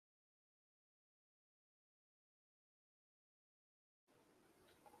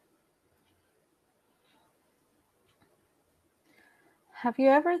Have you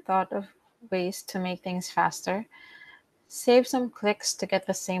ever thought of ways to make things faster? Save some clicks to get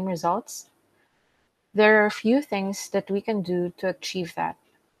the same results? There are a few things that we can do to achieve that.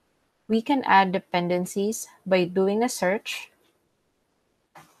 We can add dependencies by doing a search,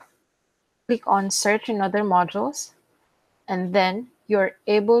 click on search in other modules, and then you're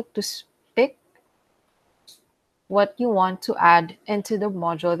able to pick what you want to add into the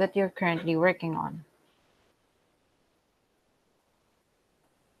module that you're currently working on.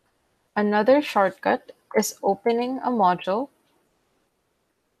 Another shortcut is opening a module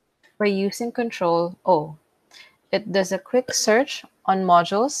by using Control O. It does a quick search on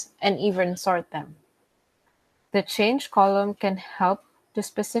modules and even sort them. The change column can help to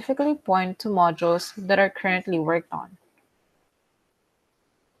specifically point to modules that are currently worked on.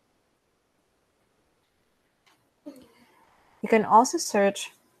 You can also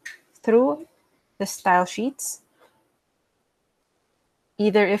search through the style sheets,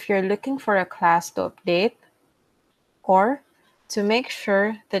 either if you're looking for a class to update or to make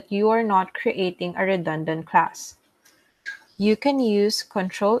sure that you are not creating a redundant class. You can use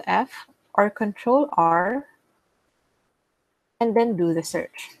Control F or Control R and then do the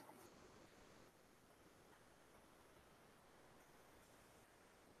search.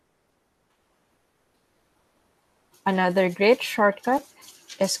 Another great shortcut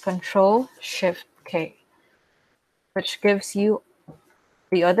is Control Shift K, which gives you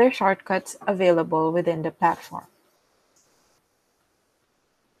the other shortcuts available within the platform.